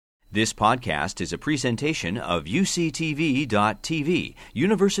This podcast is a presentation of UCTV.tv,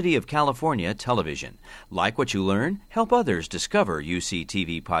 University of California Television. Like what you learn? Help others discover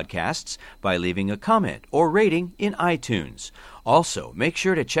UCTV podcasts by leaving a comment or rating in iTunes. Also, make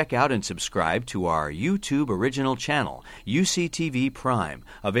sure to check out and subscribe to our YouTube original channel, UCTV Prime,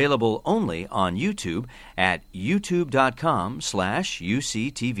 available only on YouTube at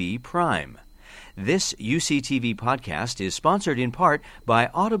youtube.com/UCTV Prime. This UCTV podcast is sponsored in part by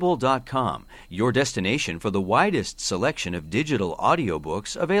Audible.com, your destination for the widest selection of digital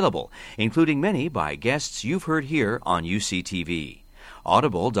audiobooks available, including many by guests you've heard here on UCTV.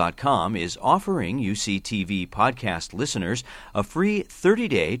 Audible.com is offering UCTV podcast listeners a free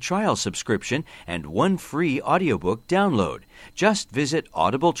 30-day trial subscription and one free audiobook download. Just visit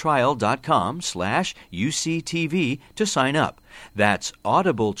audibletrial.com/UCTV to sign up. That's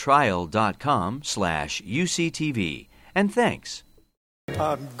audibletrial.com/UCTV. And thanks.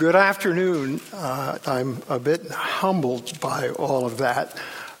 Good afternoon. I'm a bit humbled by all of that.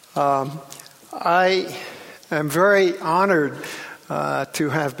 I am very honored to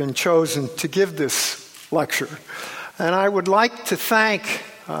have been chosen to give this lecture. And I would like to thank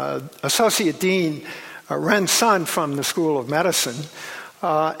Associate Dean Ren Sun from the School of Medicine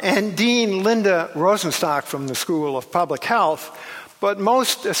and Dean Linda Rosenstock from the School of Public Health, but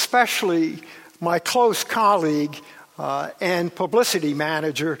most especially my close colleague and publicity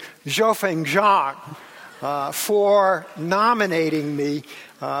manager, Zhofeng Zhang, for nominating me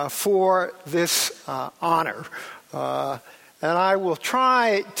for this honor. And I will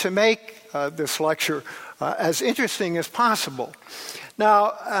try to make this lecture as interesting as possible.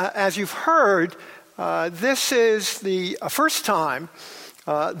 Now, as you've heard, this is the first time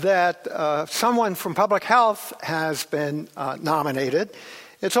that someone from public health has been nominated.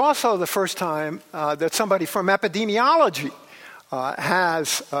 It's also the first time that somebody from epidemiology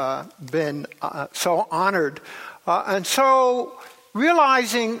has been so honored. And so,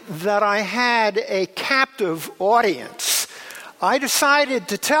 realizing that I had a captive audience, I decided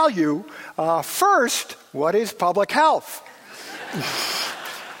to tell you first, what is public health?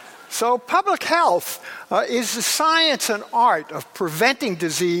 So public health is the science and art of preventing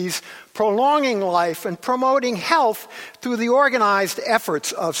disease, prolonging life, and promoting health through the organized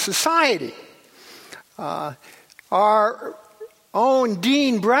efforts of society. Our own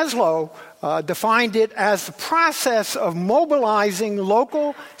Dean Breslow defined it as the process of mobilizing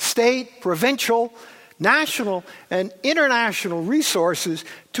local, state, provincial, national, and international resources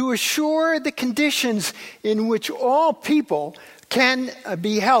to assure the conditions in which all people can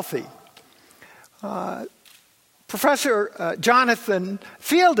be healthy. Professor Jonathan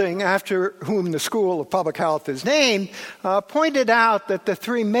Fielding, after whom the School of Public Health is named, pointed out that the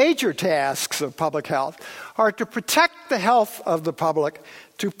three major tasks of public health are to protect the health of the public,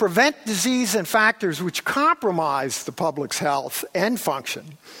 to prevent disease and factors which compromise the public's health and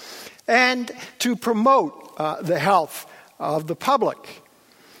function, and to promote the health of the public.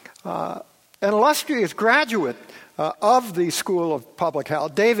 An illustrious graduate of the School of Public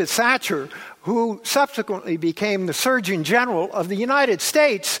Health, David Satcher, who subsequently became the Surgeon General of the United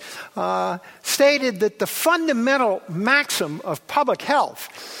States, stated that the fundamental maxim of public health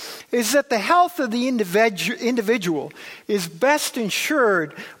is that the health of the individual is best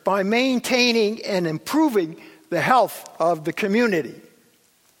ensured by maintaining and improving the health of the community.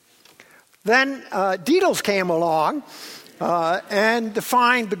 Then Detels came along and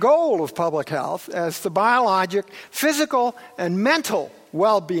defined the goal of public health as the biologic, physical, and mental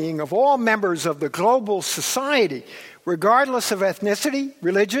well-being of all members of the global society, regardless of ethnicity,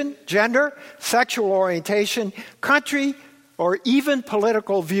 religion, gender, sexual orientation, country, or even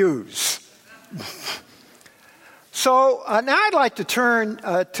political views. So now I'd like to turn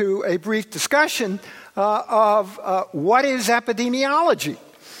to a brief discussion of what is epidemiology.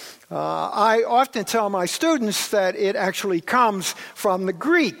 I often tell my students that it actually comes from the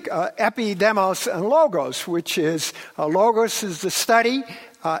Greek, epidemos and logos, which is, logos is the study,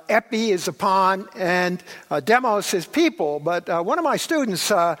 epi is upon, and demos is people. But one of my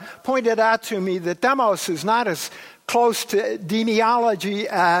students pointed out to me that demos is not as close to demiology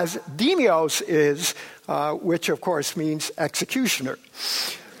as demios is, which of course means executioner.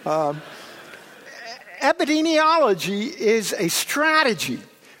 Epidemiology is a strategy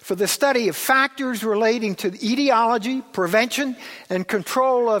for the study of factors relating to the etiology, prevention, and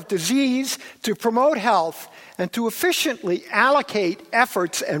control of disease to promote health and to efficiently allocate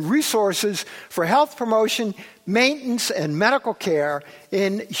efforts and resources for health promotion, maintenance, and medical care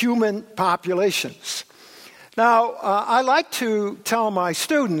in human populations. Now, I like to tell my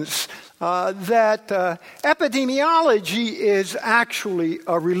students that epidemiology is actually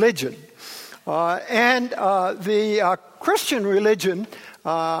a religion. And the Christian religion,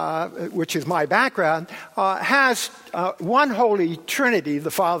 which is my background, has one Holy Trinity,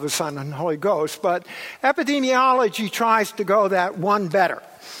 the Father, Son, and Holy Ghost, but epidemiology tries to go that one better.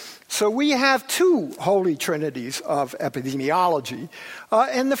 So we have two Holy Trinities of epidemiology.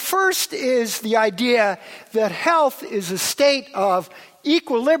 And the first is the idea that health is a state of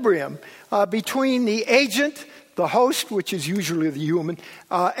equilibrium between the agent, the host, which is usually the human,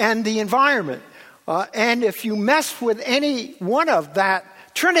 and the environment. And if you mess with any one of that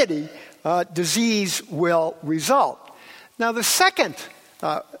trinity, disease will result. Now, the second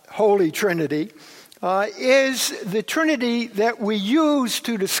Holy Trinity is the trinity that we use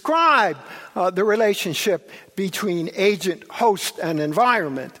to describe the relationship between agent, host, and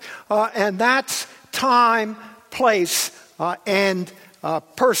environment. And that's time, place, and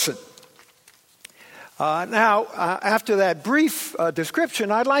person. Now, after that brief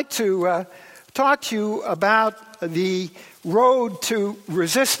description, I'd like to talk to you about the road to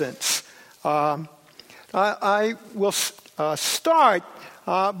resistance. I will start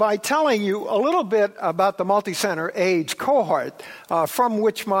by telling you a little bit about the Multicenter AIDS Cohort, from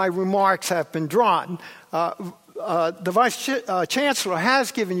which my remarks have been drawn. The Vice Chancellor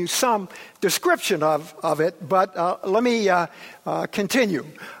has given you some description of it, but let me continue.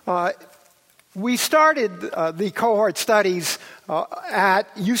 We started the cohort studies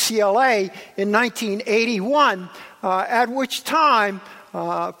at UCLA in 1981, at which time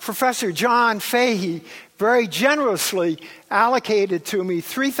Professor John Fahey very generously allocated to me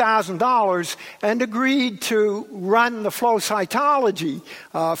 $3,000 and agreed to run the flow cytology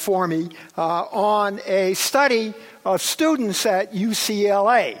for me on a study of students at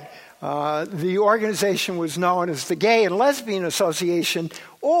UCLA. The organization was known as the Gay and Lesbian Association,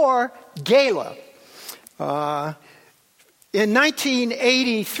 or GALA. In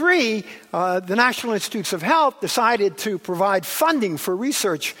 1983, the National Institutes of Health decided to provide funding for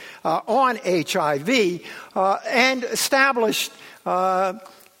research on HIV and established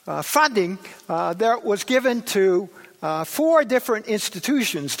funding that was given to 4 different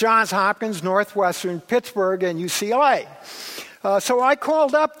institutions: Johns Hopkins, Northwestern, Pittsburgh, and UCLA. So I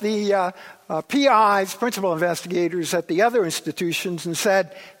called up the PIs, principal investigators at the other institutions, and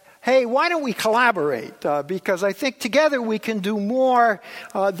said, hey, why don't we collaborate? Because I think together we can do more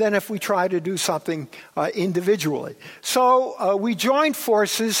than if we try to do something individually. So we joined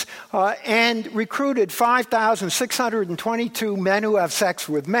forces and recruited 5,622 men who have sex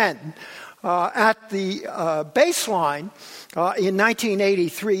with men. At the baseline, in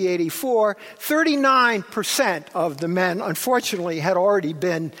 1983-84, 39% of the men, unfortunately, had already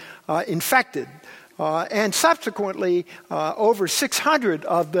been infected. And subsequently, over 600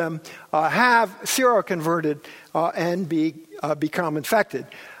 of them have seroconverted and become infected.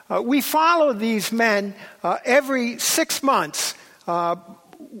 We follow these men every 6 months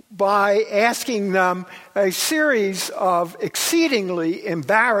by asking them a series of exceedingly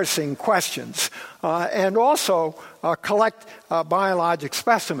embarrassing questions and also collect biologic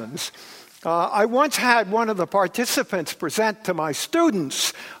specimens. I once had one of the participants present to my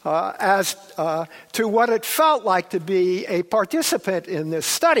students as to what it felt like to be a participant in this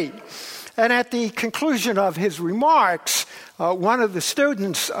study. And at the conclusion of his remarks, one of the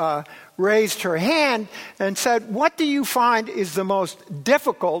students raised her hand and said, what do you find is the most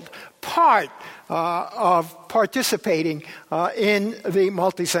difficult part of participating in the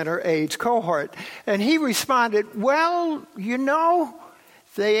Multicenter AIDS cohort? And he responded, well, you know,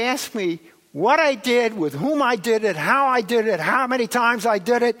 they asked me what I did, with whom I did it, how many times I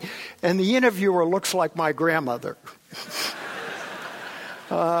did it, and the interviewer looks like my grandmother.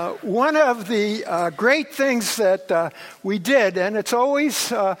 One of the great things that we did, and it's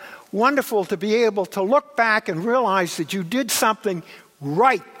always wonderful to be able to look back and realize that you did something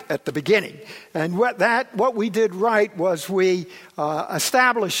right at the beginning. And what we did right was we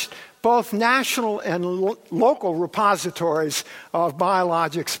established both national and local repositories of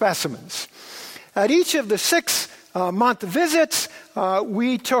biologic specimens. At each of the 6-month visits,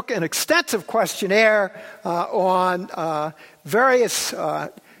 we took an extensive questionnaire on various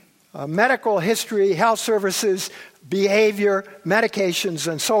medical history, health services, behavior, medications,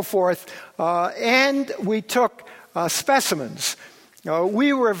 and so forth, and we took specimens.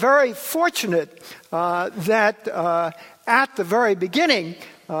 We were very fortunate that at the very beginning,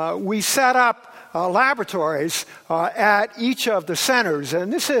 we set up laboratories at each of the centers.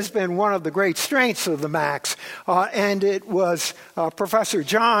 And this has been one of the great strengths of the MACs. And it was Professor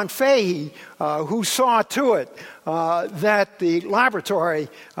John Fahey who saw to it that the laboratory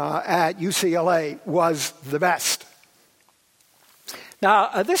at UCLA was the best.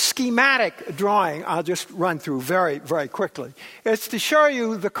 Now, this schematic drawing, I'll just run through very, very quickly. It's to show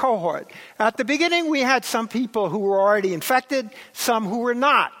you the cohort. At the beginning, we had some people who were already infected, some who were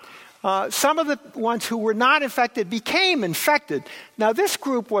not. Some of the ones who were not infected became infected. Now, this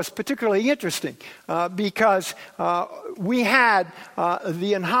group was particularly interesting because we had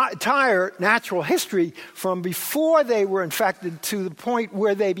the entire natural history from before they were infected to the point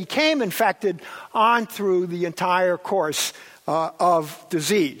where they became infected on through the entire course of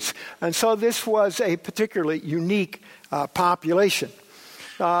disease. And so this was a particularly unique population.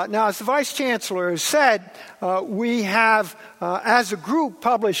 Now, as the Vice Chancellor has said, we have, as a group,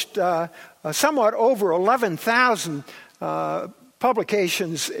 published somewhat over 11,000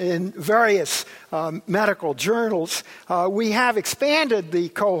 publications in various medical journals. We have expanded the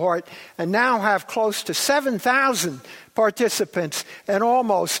cohort and now have close to 7,000 participants and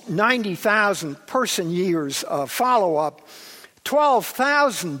almost 90,000 person years of follow-up,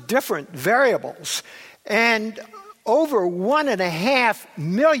 12,000 different variables, and over 1.5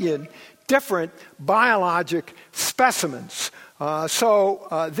 million different biologic specimens.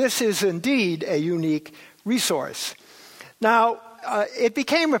 So this is indeed a unique resource. Now, it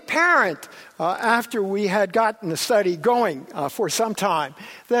became apparent after we had gotten the study going for some time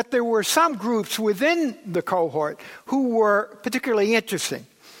that there were some groups within the cohort who were particularly interesting.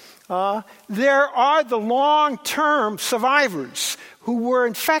 There are the long-term survivors who were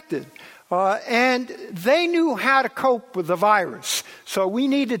infected, and they knew how to cope with the virus. So we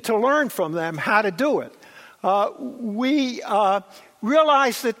needed to learn from them how to do it. We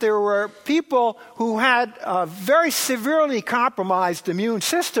realized that there were people who had a very severely compromised immune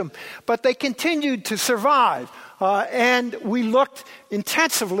system, but they continued to survive. And we looked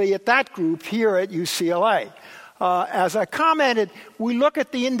intensively at that group here at UCLA. As I commented, we look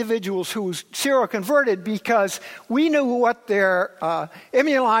at the individuals who seroconverted because we knew what their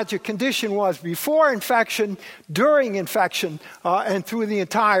immunologic condition was before infection, during infection, and through the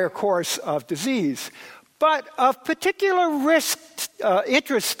entire course of disease. But of particular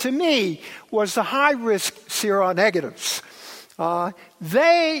interest to me was the high-risk seronegatives.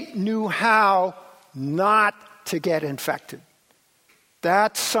 They knew how not to get infected.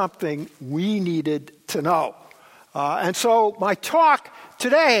 That's something we needed to know. And so my talk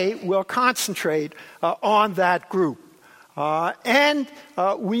today will concentrate on that group. And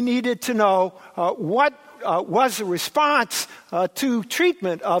we needed to know what was the response to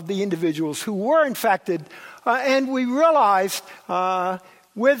treatment of the individuals who were infected. And we realized,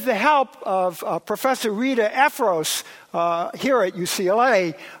 with the help of Professor Rita Efros here at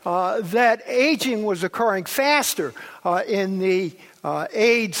UCLA, that aging was occurring faster in the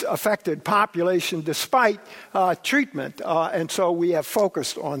AIDS-affected population despite treatment. And so we have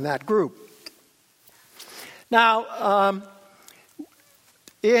focused on that group. Now,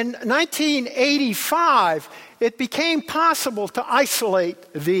 in 1985, it became possible to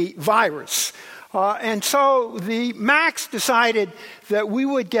isolate the virus. And so the MACs decided that we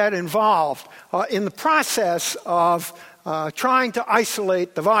would get involved in the process of trying to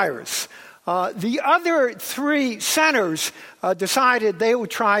isolate the virus. The other three centers decided they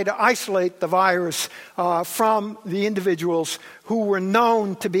would try to isolate the virus from the individuals who were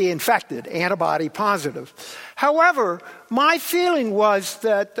known to be infected, antibody positive. However, my feeling was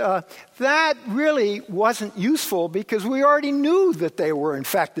that that really wasn't useful because we already knew that they were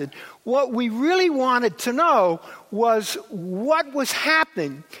infected. What we really wanted to know was what was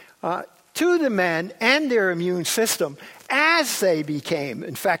happening to the men and their immune system as they became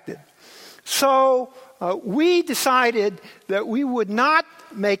infected. So we decided that we would not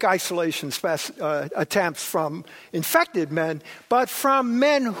make isolation attempts from infected men, but from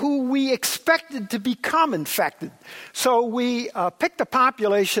men who we expected to become infected. So we picked a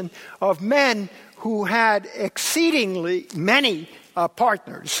population of men who had exceedingly many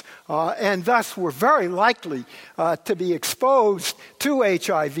partners, and thus were very likely to be exposed to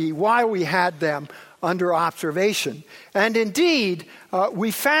HIV while we had them under observation. And indeed,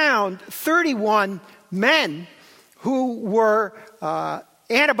 we found 31 men who were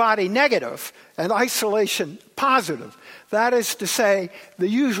antibody negative and isolation positive. That is to say, the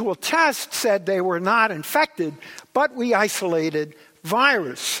usual test said they were not infected, but we isolated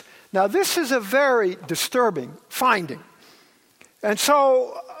virus. Now, this is a very disturbing finding. And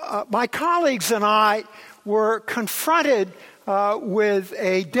so my colleagues and I were confronted with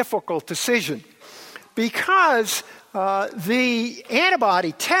a difficult decision. because the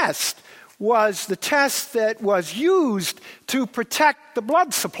antibody test was the test that was used to protect the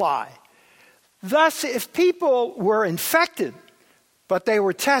blood supply. Thus, if people were infected, but they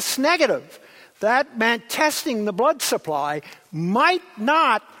were test negative, that meant testing the blood supply might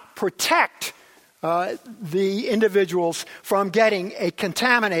not protect the individuals from getting a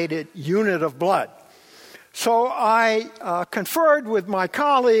contaminated unit of blood. So I conferred with my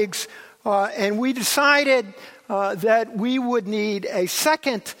colleagues, and we decided that we would need a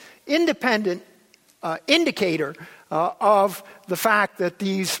second independent indicator of the fact that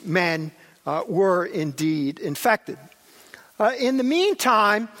these men were indeed infected. In the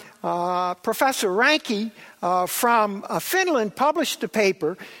meantime, Professor Ranki from Finland published a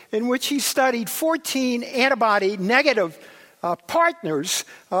paper in which he studied 14 antibody-negative partners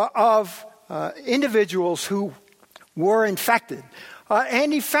of individuals who were infected.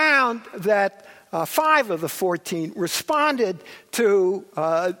 And he found that 5 of the 14 responded to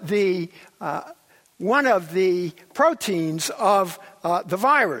one of the proteins of the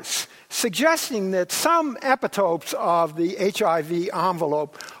virus, suggesting that some epitopes of the HIV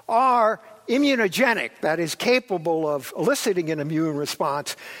envelope are immunogenic, that is, capable of eliciting an immune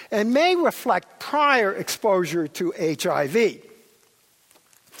response, and may reflect prior exposure to HIV.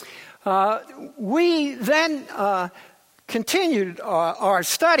 We then continued our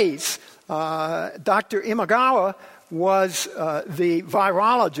studies. Dr. Imagawa was the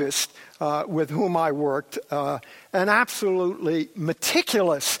virologist with whom I worked, an absolutely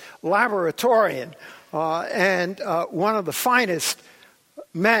meticulous laboratorian, and one of the finest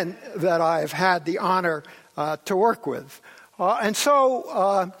men that I've had the honor to work with. And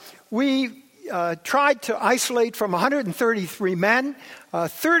so we tried to isolate from 133 men.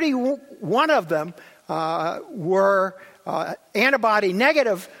 31 of them were antibody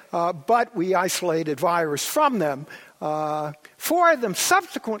negative, but we isolated virus from them. 4 of them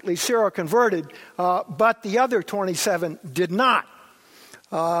subsequently seroconverted, but the other 27 did not.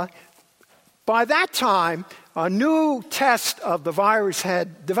 By that time, a new test of the virus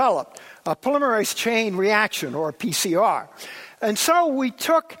had developed, a polymerase chain reaction, or PCR. And so we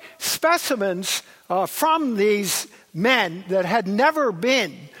took specimens from these men that had never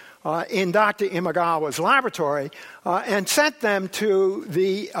been in Dr. Imagawa's laboratory and sent them to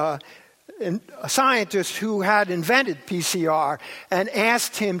the scientist who had invented PCR and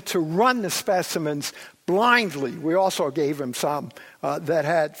asked him to run the specimens blindly. We also gave him some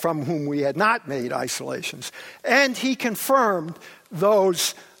from whom we had not made isolations. And he confirmed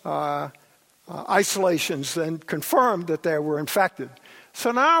those isolations and confirmed that they were infected.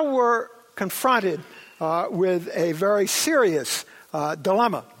 So now we're confronted with a very serious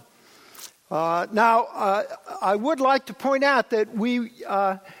dilemma. Now, I would like to point out that we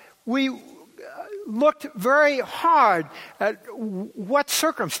looked very hard at what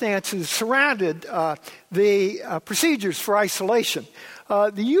circumstances surrounded the procedures for isolation.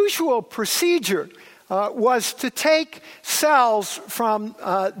 The usual procedure was to take cells from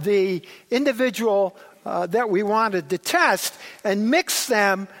the individual that we wanted to test and mix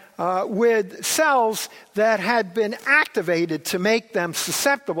them with cells that had been activated to make them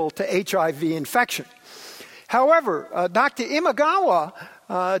susceptible to HIV infection. However, Dr. Imagawa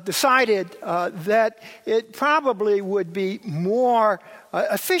decided that it probably would be more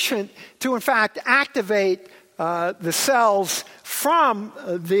efficient to, in fact, activate the cells from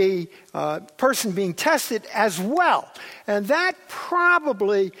the person being tested as well. And that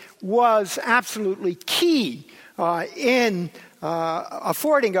probably was absolutely key in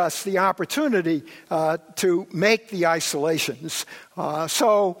affording us the opportunity to make the isolations.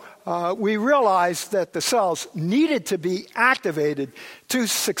 So we realized that the cells needed to be activated to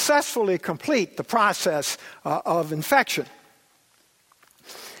successfully complete the process of infection.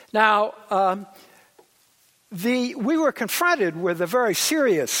 Now, we were confronted with a very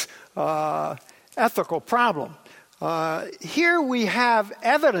serious ethical problem. Here we have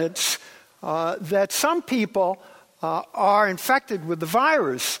evidence that some people are infected with the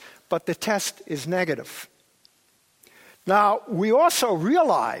virus, but the test is negative. Now, we also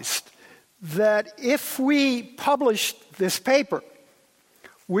realized that if we published this paper,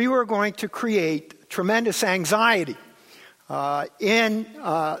 we were going to create tremendous anxiety in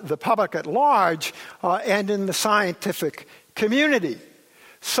the public at large and in the scientific community.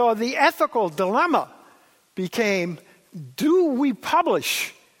 So the ethical dilemma became, do we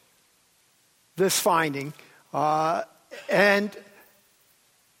publish this finding and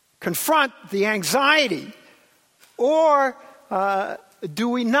confront the anxiety, or do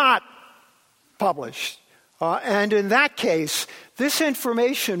we not publish? And in that case, this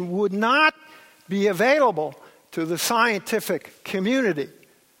information would not be available to the scientific community.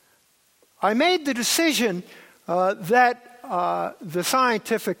 I made the decision that the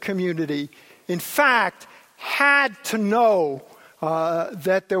scientific community, in fact, had to know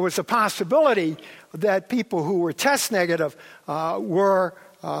that there was a possibility that people who were test negative were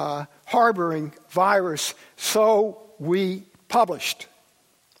harboring virus, so we published.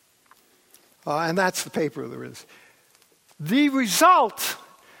 And that's the paper there is. The result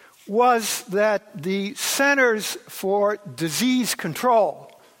was that the Centers for Disease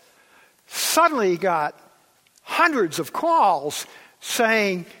Control suddenly got hundreds of calls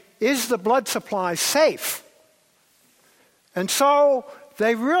saying, is the blood supply safe? And so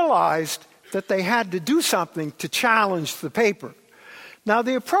they realized that they had to do something to challenge the paper. Now,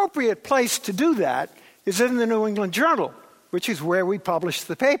 the appropriate place to do that is in the New England Journal, which is where we published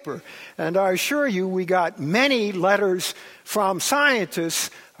the paper. And I assure you, we got many letters from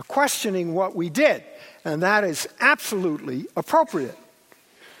scientists questioning what we did, and that is absolutely appropriate.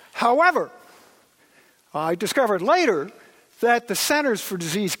 However, I discovered later that the Centers for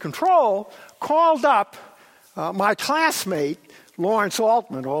Disease Control called up my classmate, Lawrence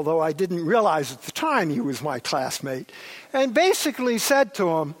Altman, although I didn't realize at the time he was my classmate, and basically said to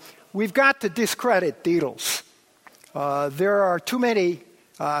him, we've got to discredit Detels. There are too many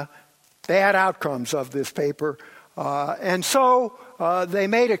bad outcomes of this paper, and so they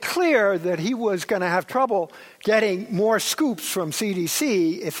made it clear that he was going to have trouble getting more scoops from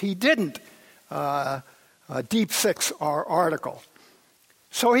CDC if he didn't deep six our article.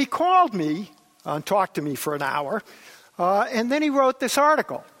 So he called me and talked to me for an hour, and then he wrote this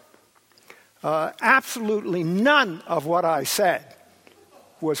article. Absolutely none of what I said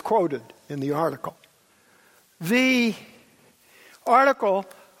was quoted in the article. The article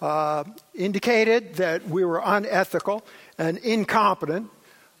indicated that we were unethical and incompetent,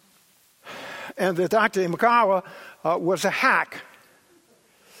 and that Dr. Imagawa was a hack.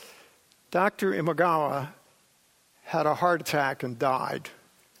 Dr. Imagawa had a heart attack and died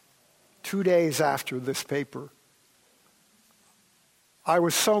 2 days after this paper. I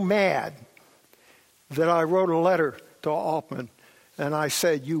was so mad that I wrote a letter to Altman, and I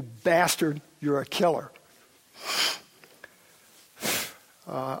said, you bastard, you're a killer.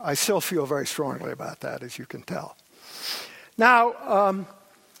 I still feel very strongly about that, as you can tell. Now,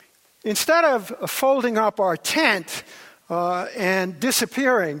 instead of folding up our tent and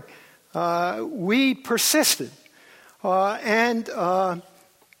disappearing, we persisted. And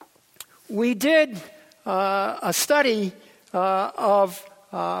we did a study of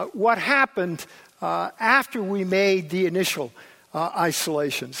what happened after we made the initial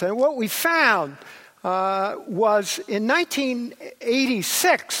isolations. And what we found was in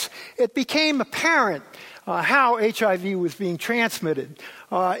 1986, it became apparent how HIV was being transmitted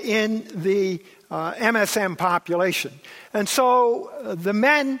in the MSM population. And so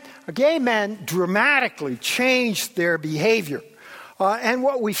the gay men dramatically changed their behavior. And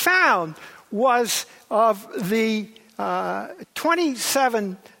what we found was of the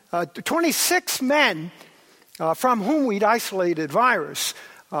 26 men from whom we'd isolated virus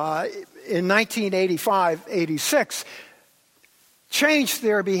in 1985-86 changed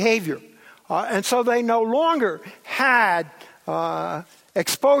their behavior. And so they no longer had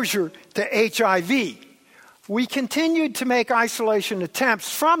exposure to HIV. We continued to make isolation attempts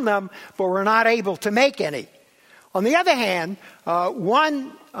from them, but were not able to make any. On the other hand,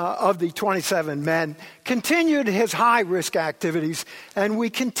 one of the 27 men continued his high-risk activities, and we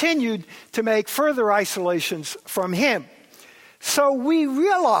continued to make further isolations from him. So we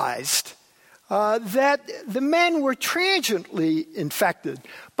realized that the men were transiently infected,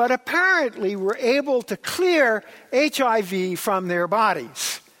 but apparently were able to clear HIV from their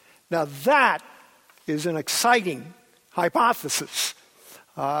bodies. Now that is an exciting hypothesis,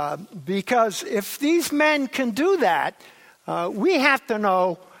 because if these men can do that, we have to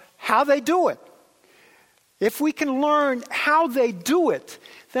know how they do it. If we can learn how they do it,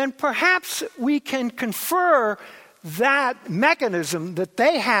 then perhaps we can confer that mechanism that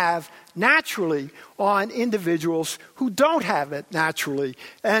they have naturally on individuals who don't have it naturally,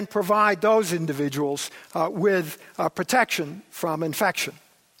 and provide those individuals with protection from infection.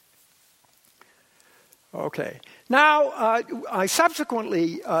 Okay. Now, I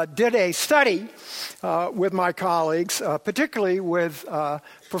subsequently did a study with my colleagues, particularly with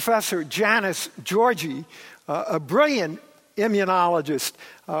Professor Janice Georgi, a brilliant immunologist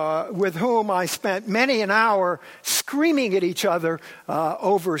with whom I spent many an hour screaming at each other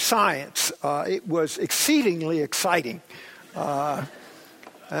over science. It was exceedingly exciting.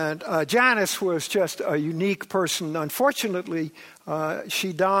 And Janice was just a unique person. Unfortunately,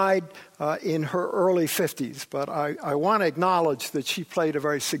 she died in her early 50s, but I want to acknowledge that she played a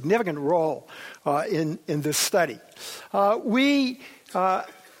very significant role in this study.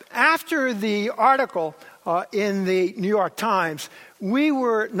 After the article in the New York Times, we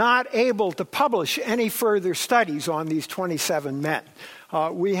were not able to publish any further studies on these 27 men.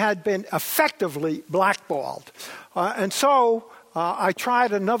 We had been effectively blackballed. And so I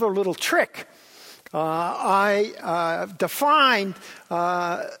tried another little trick. I defined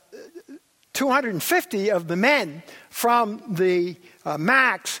 250 of the men from the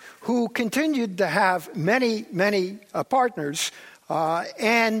MACs who continued to have many, many partners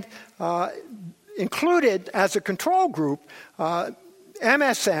and included as a control group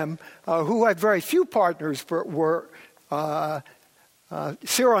MSM, who had very few partners but were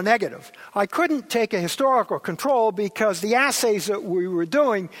seronegative. I couldn't take a historical control because the assays that we were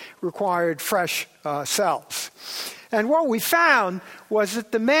doing required fresh cells. And what we found was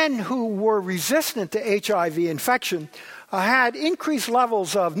that the men who were resistant to HIV infection had increased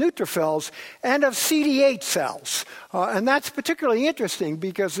levels of neutrophils and of CD8 cells. And that's particularly interesting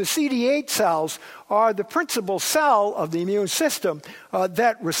because the CD8 cells are the principal cell of the immune system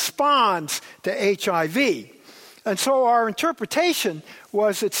that responds to HIV. And so our interpretation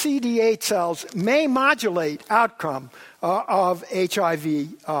was that CD8 cells may modulate outcome of HIV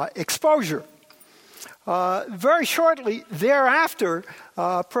exposure. Very shortly thereafter,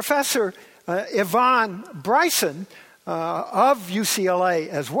 Professor Yvonne Bryson of UCLA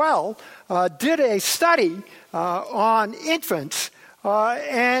as well did a study on infants,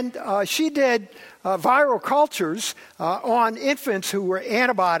 and she did viral cultures on infants who were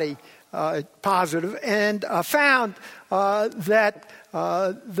antibody positive and found that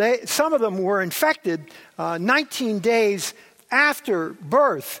some of them were infected 19 days after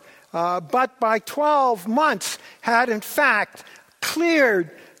birth, but by 12 months had in fact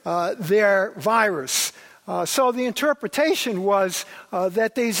cleared their virus. So the interpretation was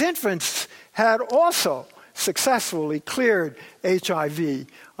that these infants had also successfully cleared HIV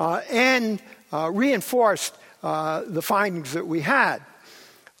and reinforced the findings that we had.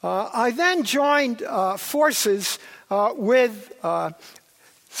 I then joined forces with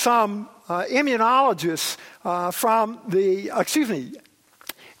some immunologists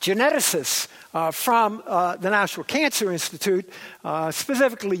geneticists from the National Cancer Institute,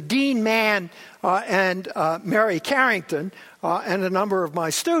 specifically Dean Mann and Mary Carrington, and a number of my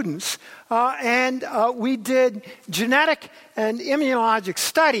students. And we did genetic and immunologic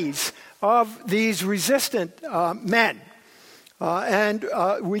studies of these resistant men. And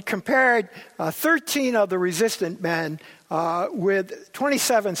we compared 13 of the resistant men with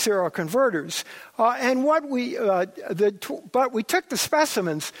 27 seroconverters. But we took the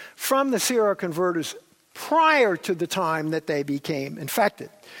specimens from the seroconverters prior to the time that they became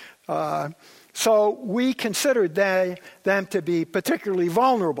infected. So we considered them to be particularly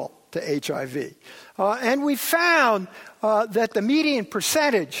vulnerable to HIV. And we found that the median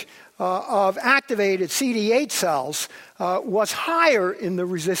percentage of activated CD8 cells was higher in the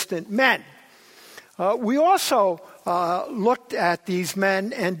resistant men. We also looked at these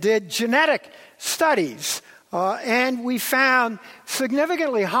men and did genetic studies, and we found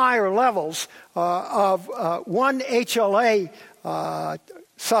significantly higher levels of one HLA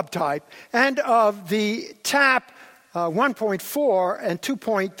subtype and of the TAP 1.4 and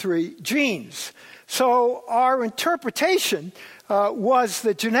 2.3 genes. So our interpretation was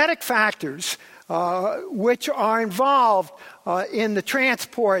the genetic factors which are involved in the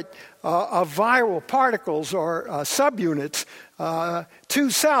transport of viral particles or subunits to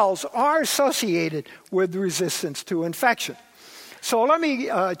cells are associated with resistance to infection. So let me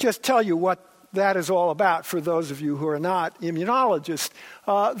just tell you what that is all about for those of you who are not immunologists.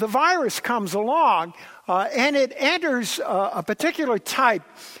 The virus comes along and it enters a particular type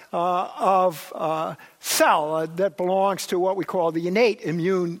of cell that belongs to what we call the innate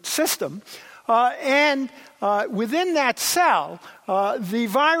immune system. And within that cell, the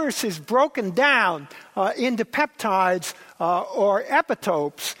virus is broken down into peptides or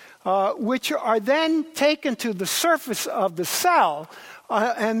epitopes, which are then taken to the surface of the cell,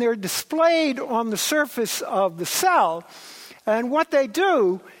 and they're displayed on the surface of the cell. And what they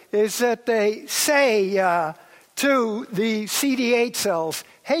do is that they say to the CD8 cells,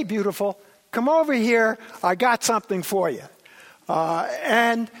 "Hey, beautiful, come over here, I got something for you."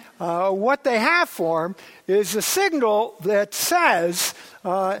 And what they have for them is a signal that says,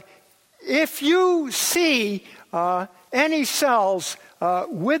 if you see any cells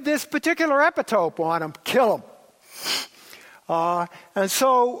with this particular epitope on them, kill them. And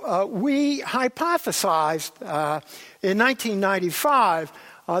so we hypothesized in 1995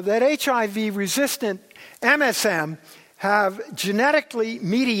 that HIV-resistant MSM have genetically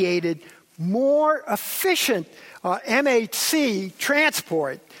mediated more efficient MHC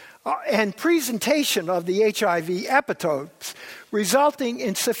transport and presentation of the HIV epitopes, resulting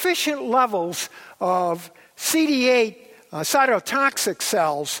in sufficient levels of CD8 cytotoxic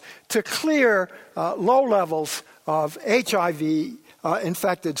cells to clear low levels of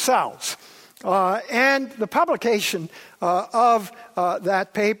HIV-infected cells. And the publication of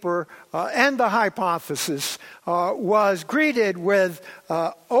that paper and the hypothesis was greeted with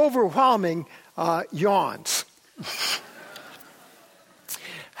overwhelming yawns.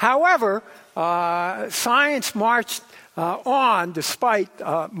 However, science marched on despite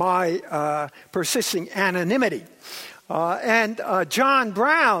my persisting anonymity. And John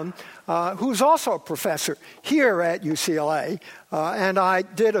Brown, who's also a professor here at UCLA, and I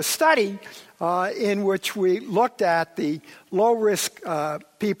did a study in which we looked at the low-risk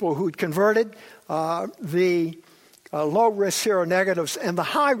people who'd converted, the low-risk seronegatives, and the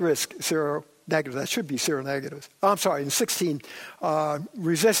high-risk seronegatives. That should be seronegatives. I'm sorry, and 16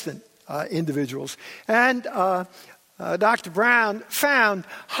 resistant individuals. And Dr. Brown found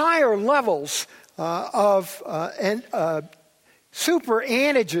higher levels of super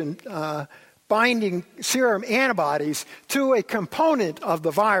antigen binding serum antibodies to a component of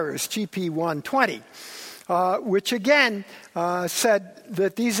the virus, GP120, which again said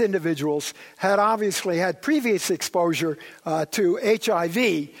that these individuals had obviously had previous exposure to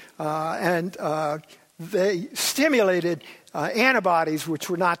HIV, and they stimulated antibodies which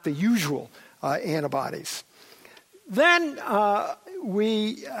were not the usual antibodies. Then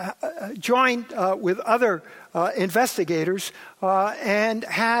we joined with other investigators and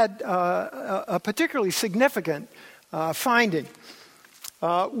had a particularly significant finding.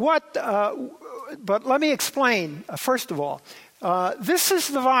 But let me explain, first of all. This is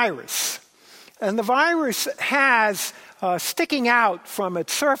the virus, and the virus has sticking out from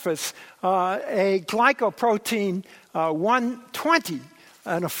its surface a glycoprotein 120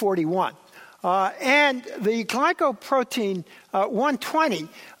 and a 41. And the glycoprotein 120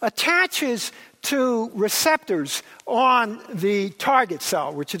 attaches to receptors on the target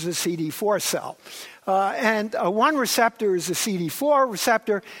cell, which is a CD4 cell. And one receptor is a CD4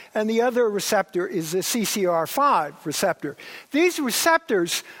 receptor, and the other receptor is a CCR5 receptor. These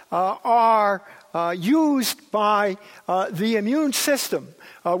receptors are used by the immune system,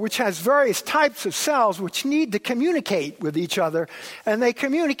 which has various types of cells which need to communicate with each other, and they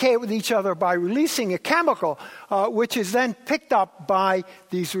communicate with each other by releasing a chemical which is then picked up by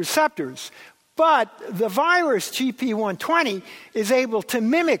these receptors. But the virus GP120 is able to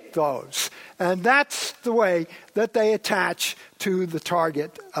mimic those, and that's the way that they attach to the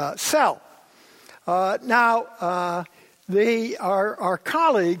target cell. Now, our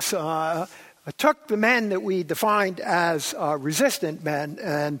colleagues took the men that we defined as resistant men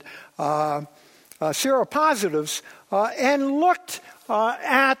and seropositives and looked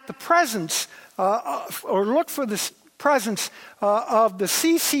at the presence, or looked for the presence of the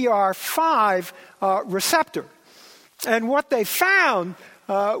CCR5 receptor. And what they found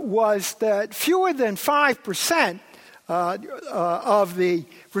was that fewer than 5% of the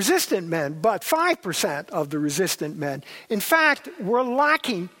resistant men, but 5% of the resistant men, in fact, were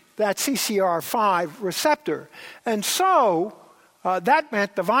lacking that CCR5 receptor. And so that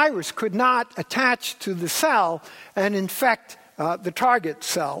meant the virus could not attach to the cell and infect the target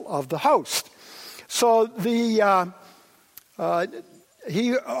cell of the host. So he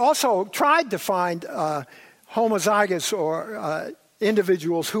also tried to find homozygous or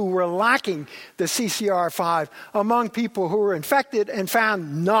individuals who were lacking the CCR5 among people who were infected and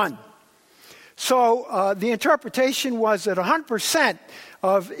found none. So the interpretation was that 100%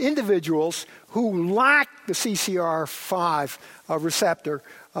 of individuals who lack the CCR5 receptor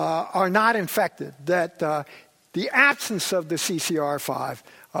are not infected, that the absence of the CCR5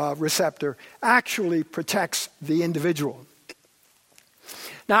 receptor actually protects the individual.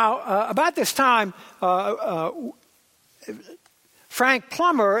 Now, about this time, Frank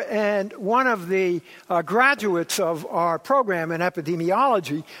Plummer and one of the graduates of our program in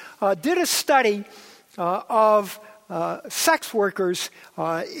epidemiology did a study of sex workers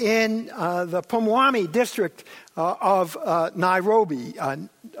in the Pumwani district of Nairobi.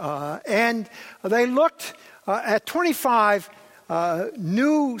 And they looked at 25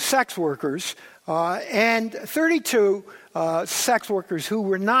 new sex workers and 32 sex workers who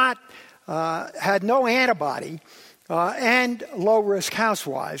were not, had no antibody, and low-risk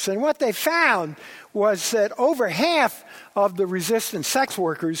housewives. And what they found was that over half of the resistant sex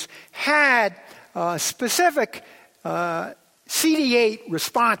workers had specific CD8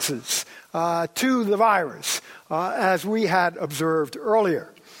 responses to the virus, as we had observed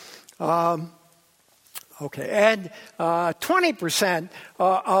earlier. And 20%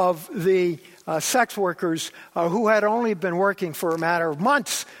 of the sex workers who had only been working for a matter of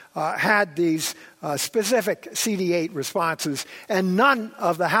months had these specific CD8 responses, and none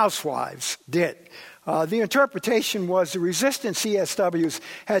of the housewives did. The interpretation was the resistant CSWs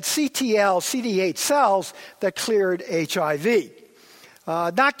had CTL CD8 cells that cleared HIV.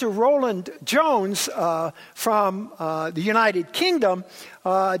 Dr. Roland Jones from the United Kingdom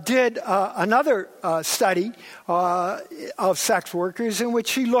did another study of sex workers in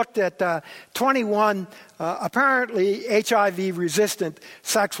which he looked at 21 apparently HIV-resistant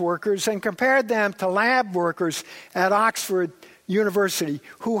sex workers and compared them to lab workers at Oxford University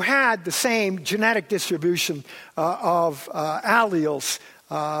who had the same genetic distribution of alleles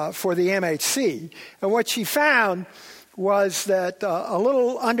for the MHC. And what she found was that a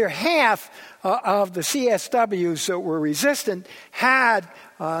little under half of the CSWs that were resistant had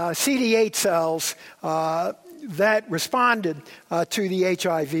CD8 cells that responded to the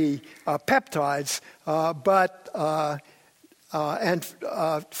HIV peptides, and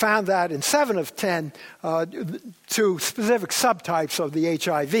found that in 7 of 10 to specific subtypes of the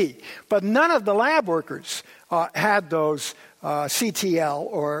HIV. But none of the lab workers had those CTL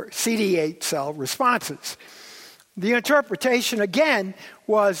or CD8 cell responses. The interpretation, again,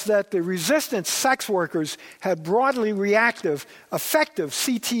 was that the resistant sex workers had broadly reactive, effective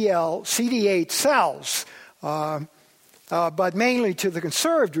CTL, CD8 cells, but mainly to the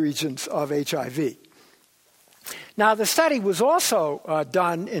conserved regions of HIV. Now, the study was also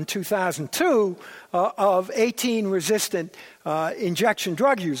done in 2002 of 18 resistant injection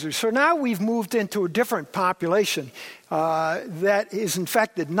drug users. So now we've moved into a different population that is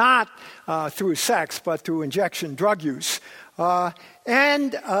infected not through sex, but through injection drug use.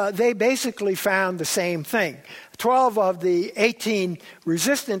 And they basically found the same thing. 12 of the 18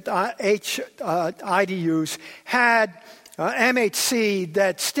 resistant IDUs had MHC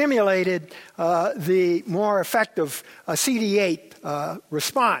that stimulated the more effective CD8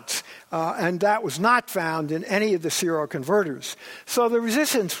 response, and that was not found in any of the seroconverters. So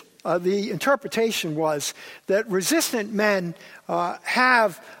the interpretation was that resistant men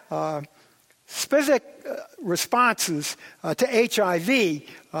have specific responses to HIV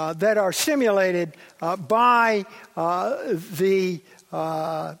that are stimulated by the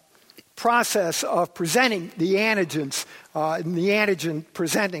process of presenting the antigens, in the antigen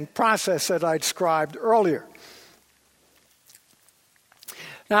presenting process that I described earlier.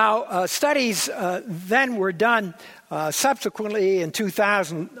 Now, studies then were done subsequently in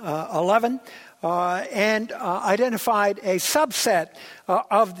 2011 and identified a subset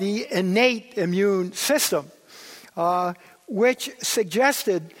of the innate immune system, which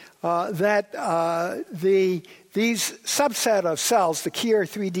suggested that these subset of cells, the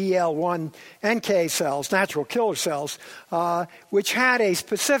KIR3DL1 NK cells, natural killer cells, which had a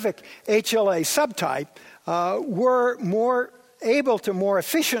specific HLA subtype, were more able to more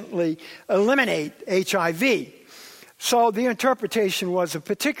efficiently eliminate HIV. So the interpretation was a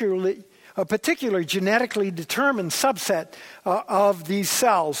particular genetically determined subset of these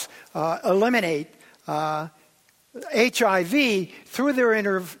cells eliminate HIV through their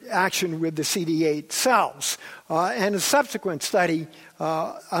interaction with the CD8 cells. And a subsequent study,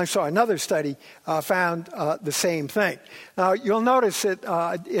 another study, found the same thing. Now, you'll notice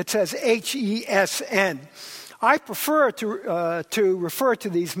that it says HESN. I prefer to refer to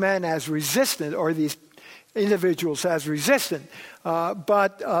these men as resistant, or these individuals as resistant,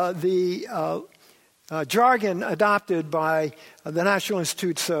 but the jargon adopted by the National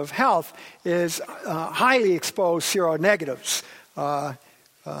Institutes of Health is highly exposed seronegatives.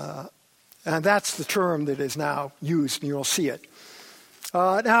 And that's the term that is now used, and you'll see it.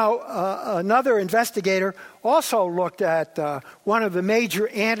 Now, another investigator also looked at one of the major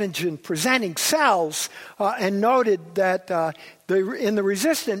antigen-presenting cells and noted that in the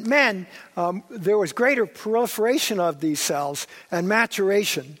resistant men, there was greater proliferation of these cells and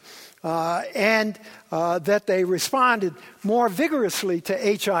maturation, and that they responded more vigorously to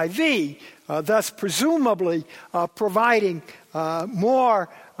HIV, thus presumably providing more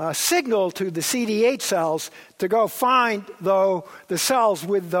signal to the CD8 cells to go find the cells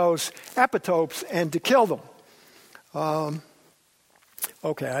with those epitopes and to kill them.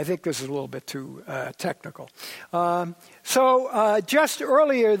 Okay, I think this is a little bit too technical. So just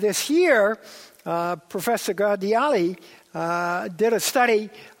earlier this year, Professor Gardiali did a study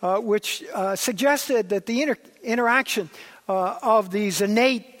which suggested that the interaction of these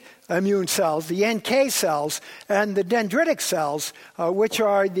innate immune cells, the NK cells, and the dendritic cells, which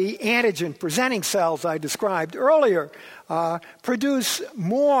are the antigen-presenting cells I described earlier, produce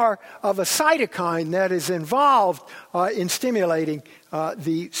more of a cytokine that is involved in stimulating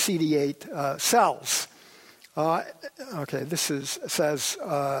the CD8 cells. Okay, this says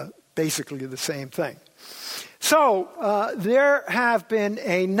basically the same thing. So there have been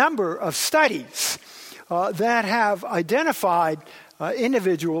a number of studies that have identified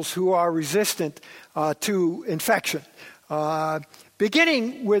individuals who are resistant to infection.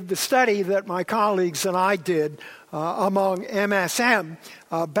 Beginning with the study that my colleagues and I did among MSM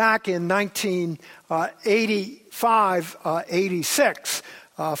back in 1985-86,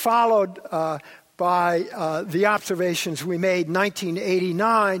 followed by the observations we made in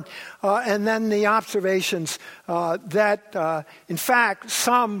 1989, and then the observations that, in fact,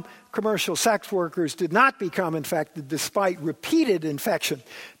 some commercial sex workers did not become infected despite repeated infection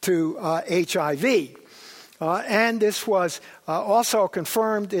to HIV. And this was also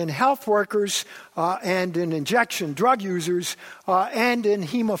confirmed in health workers and in injection drug users and in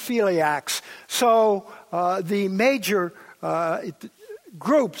hemophiliacs. So the major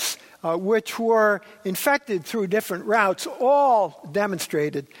groups which were infected through different routes all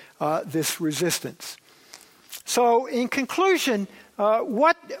demonstrated this resistance. So in conclusion,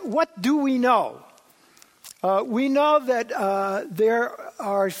 what do we know? We know that there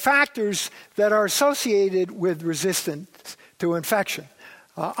are factors that are associated with resistance to infection.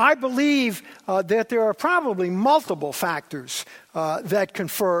 I believe that there are probably multiple factors that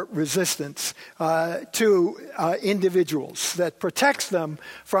confer resistance to individuals that protects them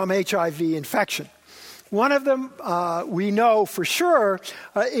from HIV infection. One of them we know for sure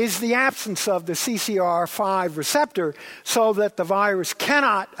is the absence of the CCR5 receptor so that the virus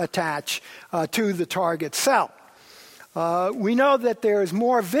cannot attach to the target cell. We know that there is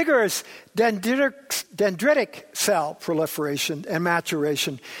more vigorous dendritic cell proliferation and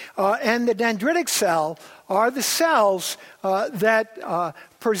maturation. And the dendritic cell are the cells that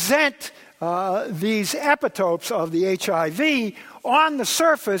present these epitopes of the HIV on the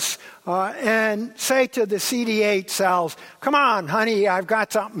surface and say to the CD8 cells, "Come on, honey, I've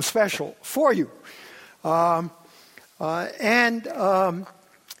got something special for you."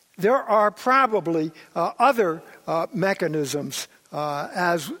 There are probably other mechanisms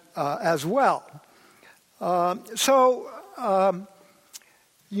as well.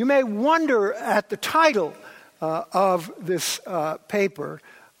 You may wonder at the title of this paper,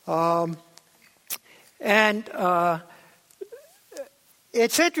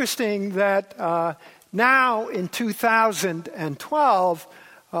 it's interesting that now in 2012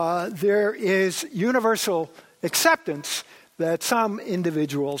 there is universal acceptance that some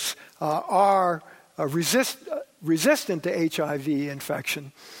individuals are resistant to HIV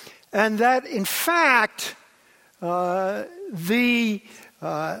infection, and that in fact the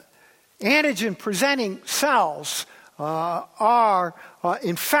antigen-presenting cells are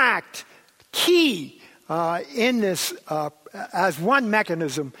in fact key in this as one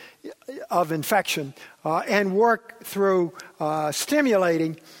mechanism of infection and work through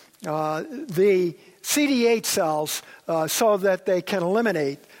stimulating the CD8 cells so that they can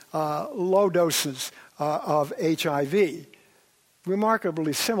eliminate low doses of HIV,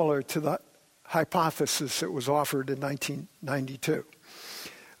 remarkably similar to the hypothesis that was offered in 1992.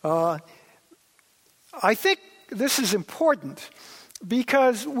 I think this is important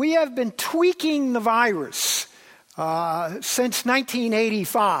because we have been tweaking the virus since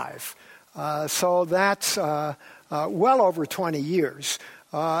 1985, so that's well over 20 years.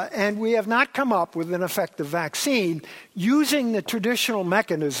 And we have not come up with an effective vaccine using the traditional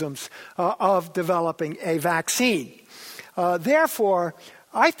mechanisms of developing a vaccine. Therefore,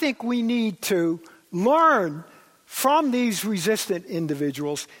 I think we need to learn from these resistant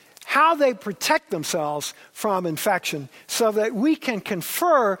individuals how they protect themselves from infection so that we can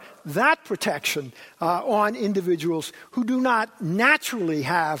confer that protection on individuals who do not naturally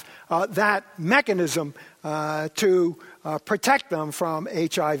have that mechanism to protect them from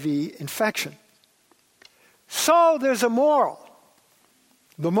HIV infection. So there's a moral.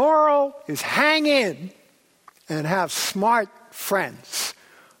 The moral is hang in and have smart friends.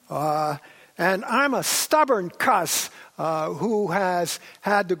 And I'm a stubborn cuss who has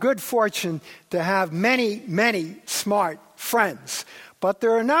had the good fortune to have many, many smart friends. But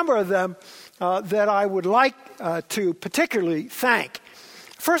there are a number of them that I would like to particularly thank.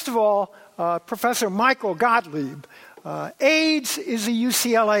 First of all, Professor Michael Gottlieb. AIDS is a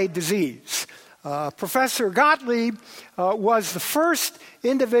UCLA disease. Professor Gottlieb was the first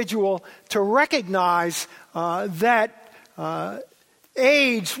individual to recognize that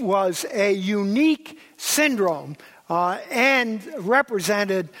AIDS was a unique syndrome and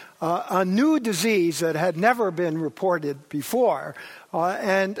represented a new disease that had never been reported before.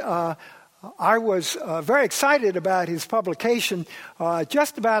 I was very excited about his publication.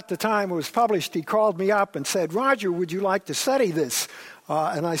 Just about the time it was published, he called me up and said, "Roger, would you like to study this?"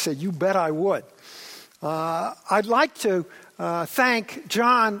 And I said, "You bet I would." I'd like to thank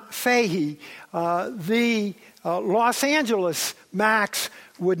John Fahey. The Los Angeles Max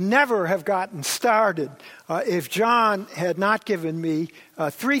would never have gotten started if John had not given me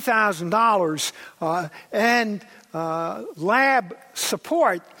 $3,000 and lab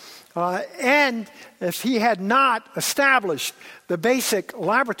support, and if he had not established the basic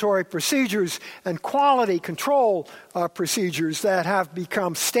laboratory procedures and quality control procedures that have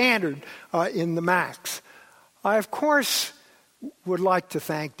become standard in the Max. I, of course, would like to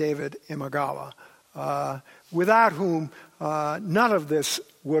thank David Imagawa, without whom none of this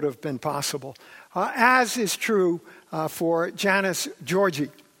would have been possible, as is true for Janice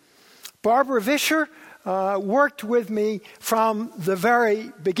Georgie. Barbara Vischer worked with me from the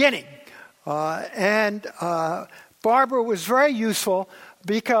very beginning. And Barbara was very useful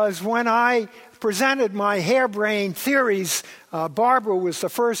because when I presented my harebrained theories, Barbara was the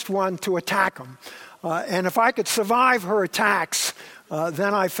first one to attack them. And if I could survive her attacks,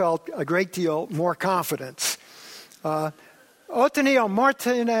 then I felt a great deal more confidence. Otanio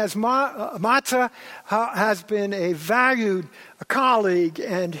Martinez Mata has been a valued colleague,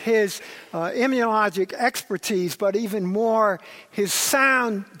 and his immunologic expertise, but even more his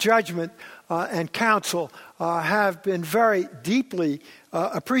sound judgment and counsel have been very deeply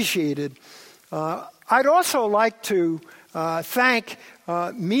appreciated. I'd also like to thank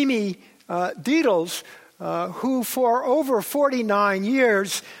Mimi Detels, who for over 49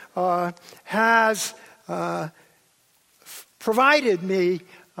 years has provided me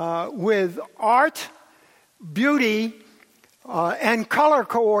with art, beauty, and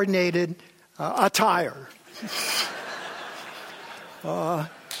color-coordinated attire.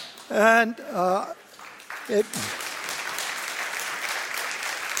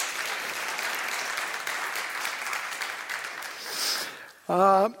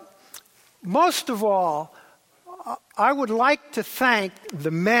 Most of all, I would like to thank the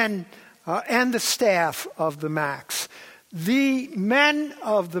men and the staff of the Max. The men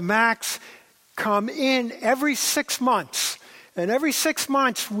of the Max come in every 6 months, and every 6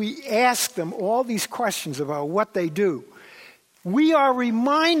 months we ask them all these questions about what they do. We are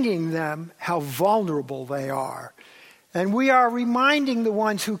reminding them how vulnerable they are, and we are reminding the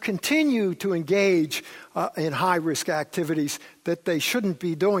ones who continue to engage in high-risk activities that they shouldn't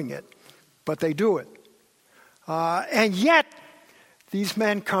be doing it, but they do it. And yet, these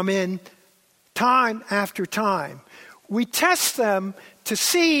men come in time after time. We test them to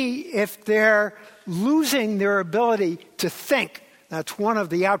see if they're losing their ability to think. That's one of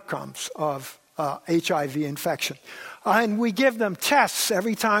the outcomes of HIV infection. And we give them tests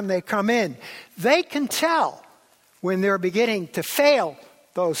every time they come in. They can tell when they're beginning to fail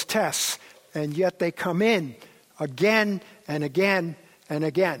those tests, and yet they come in again and again and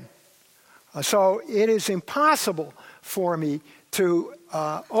again. So it is impossible for me to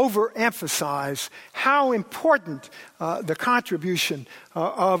overemphasize how important the contribution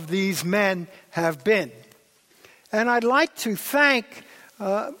of these men have been. And I'd like to thank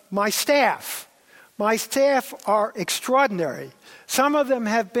my staff. My staff are extraordinary. Some of them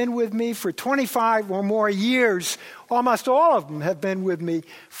have been with me for 25 or more years. Almost all of them have been with me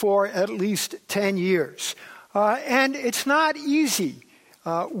for at least 10 years. And it's not easy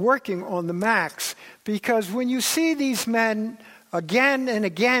working on the Max, because when you see these men again and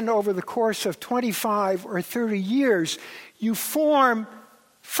again over the course of 25 or 30 years, you form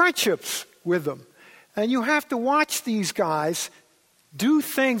friendships with them. And you have to watch these guys do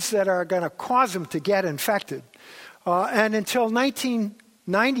things that are going to cause them to get infected. And until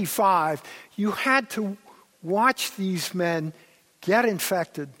 1995, you had to watch these men get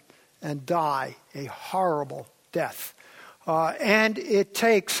infected and die a horrible death. And it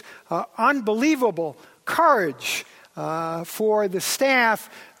takes unbelievable courage for the staff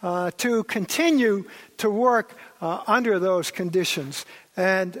to continue to work under those conditions.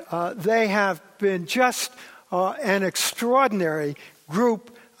 And they have been just an extraordinary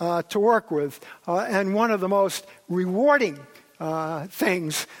group to work with, and one of the most rewarding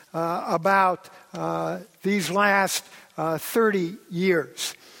things about these last 30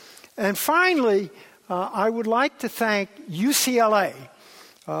 years. And finally, I would like to thank UCLA,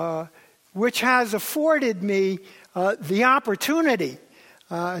 which has afforded me the opportunity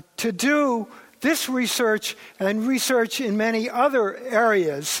to do this research and research in many other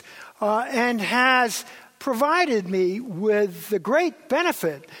areas, and has provided me with the great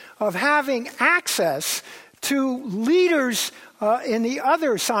benefit of having access to leaders in the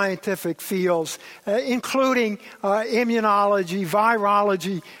other scientific fields, including immunology,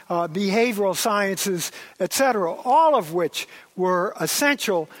 virology, behavioral sciences, etc., all of which were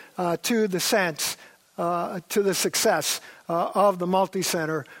essential to the success of the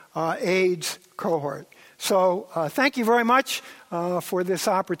Multicenter AIDS Cohort. So thank you very much for this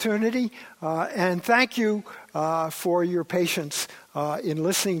opportunity, and thank you for your patience in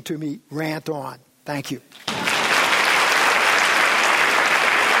listening to me rant on. Thank you.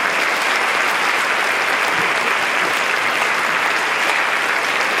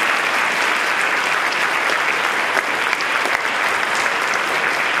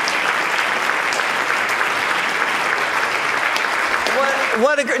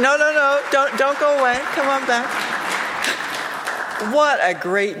 No, don't go away. Come on back. What a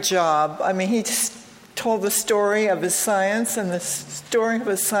great job. I mean, he just told the story of his science and the story of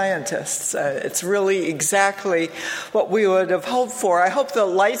his scientists. It's really exactly what we would have hoped for. I hope the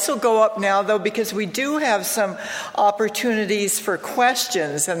lights will go up now, though, because we do have some opportunities for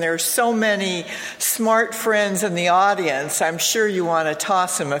questions, and there are so many smart friends in the audience. I'm sure you want to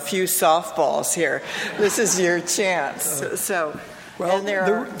toss them a few softballs here. This is your chance. Well,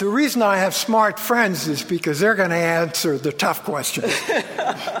 the reason I have smart friends is because they're going to answer the tough questions.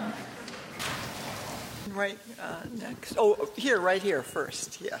 Right next. Oh, right here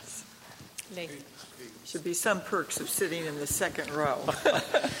first, yes. Should be some perks of sitting in the second row.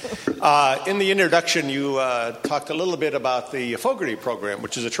 In the introduction, you talked a little bit about the Fogarty program,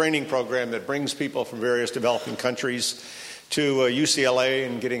 which is a training program that brings people from various developing countries to UCLA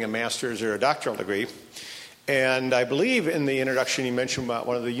and getting a master's or a doctoral degree. And I believe in the introduction you mentioned about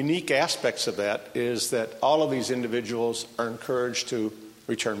one of the unique aspects of that is that all of these individuals are encouraged to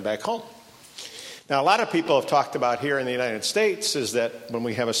return back home. Now, a lot of people have talked about here in the United States is that when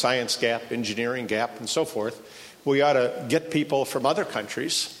we have a science gap, engineering gap, and so forth, we ought to get people from other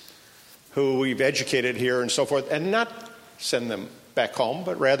countries who we've educated here and so forth and not send them back home,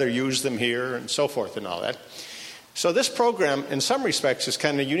 but rather use them here and so forth and all that. So this program, in some respects, is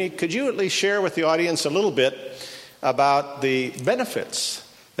kind of unique. Could you at least share with the audience a little bit about the benefits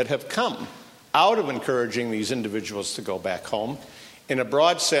that have come out of encouraging these individuals to go back home in a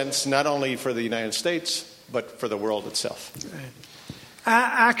broad sense, not only for the United States, but for the world itself?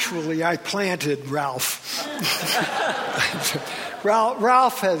 Actually, I planted Ralph.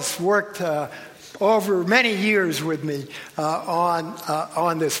 Ralph has worked over many years with me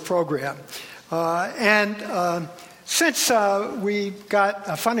on this program. Since we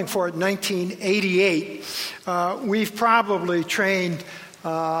got funding for it in 1988, we've probably trained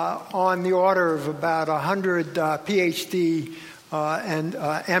on the order of about 100 PhD and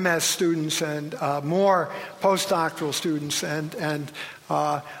MS students and more postdoctoral students. And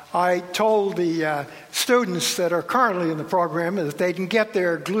I told the students that are currently in the program that if they didn't get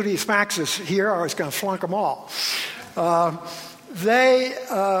their gluteus maximus here, I was going to flunk them all.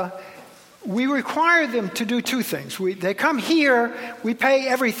 We require them to do two things. They come here, we pay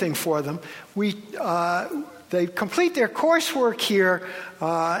everything for them. They complete their coursework here,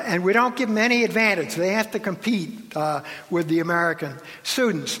 and we don't give them any advantage. They have to compete with the American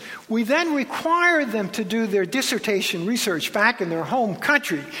students. We then require them to do their dissertation research back in their home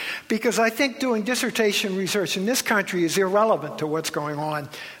country, because I think doing dissertation research in this country is irrelevant to what's going on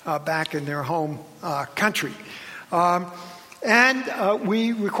back in their home country. And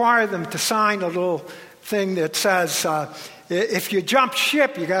we require them to sign a little thing that says, if you jump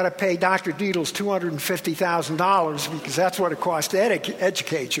ship, you got to pay Dr. Detels $250,000 because that's what it costs to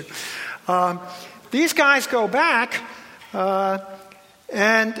educate you. These guys go back,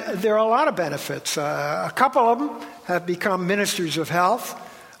 and there are a lot of benefits. A couple of them have become ministers of health.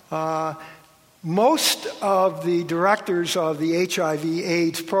 Most of the directors of the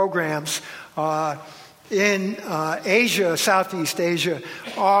HIV/AIDS programs in Asia, Southeast Asia,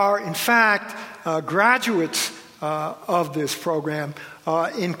 are in fact graduates of this program,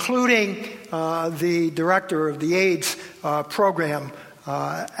 including the director of the AIDS program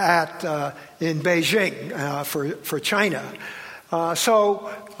in Beijing for China. So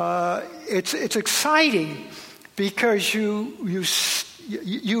it's exciting because you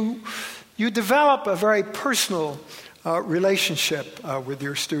develop a very personal relationship with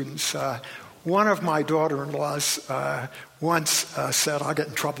your students. One of my daughter-in-laws once said, I'll get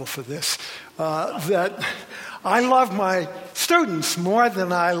in trouble for this, that I love my students more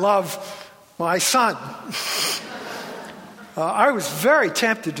than I love my son. I was very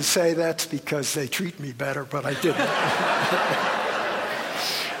tempted to say that's because they treat me better, but I didn't.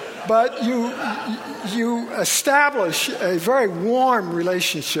 But you establish a very warm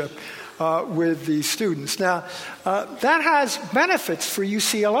relationship with the students. Now, that has benefits for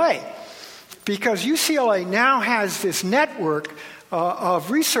UCLA, because UCLA now has this network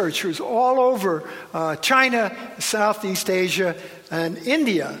of researchers all over China, Southeast Asia, and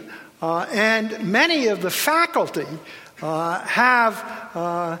India. And many of the faculty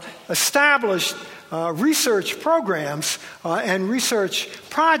have established research programs and research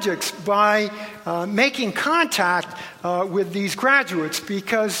projects by making contact with these graduates,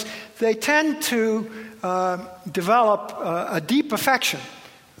 because they tend to develop a deep affection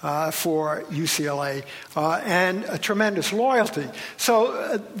for UCLA and a tremendous loyalty.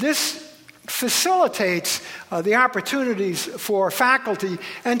 So this facilitates the opportunities for faculty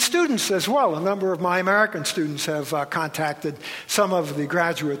and students as well. A number of my American students have contacted some of the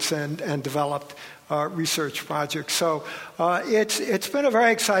graduates and developed research projects. So it's been a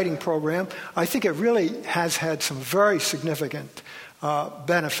very exciting program. I think it really has had some very significant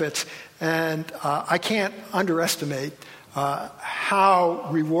benefits, and I can't underestimate how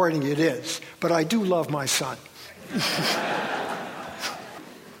rewarding it is. But I do love my son.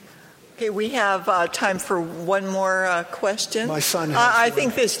 Okay, we have time for one more question. My son has I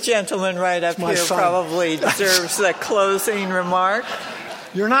think this gentleman right up here probably deserves a closing remark.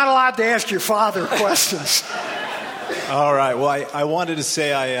 You're not allowed to ask your father questions. All right. Well, I wanted to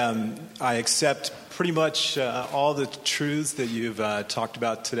say I accept pretty much all the truths that you've talked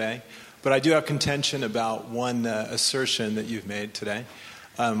about today, but I do have contention about one assertion that you've made today.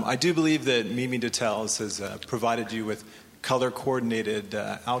 I do believe that Mimi Detels has provided you with color-coordinated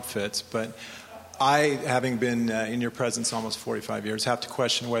outfits, but I, having been in your presence almost 45 years, have to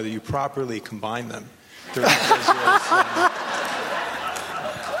question whether you properly combine them throughout those years.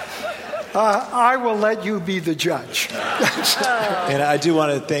 I will let you be the judge. And I do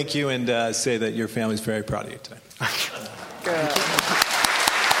want to thank you and say that your family's very proud of you today. Good.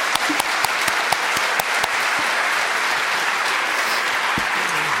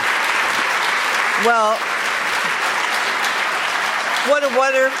 Well, what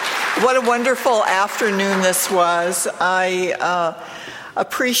a wonderful afternoon this was. I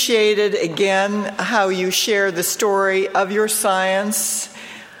appreciated again how you share the story of your science,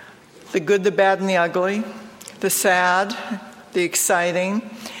 the good, the bad, and the ugly, the sad, the exciting.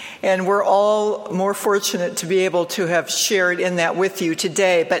 And we're all more fortunate to be able to have shared in that with you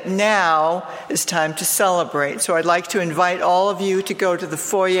today. But now is time to celebrate. So I'd like to invite all of you to go to the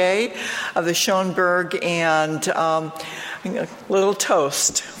foyer of the Schoenberg and a little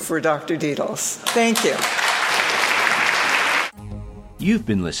toast for Dr. Detels. Thank you. You've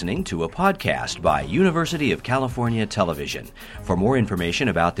been listening to a podcast by University of California Television. For more information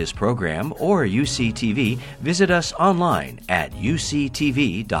about this program or UCTV, visit us online at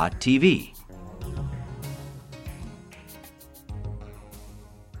uctv.tv.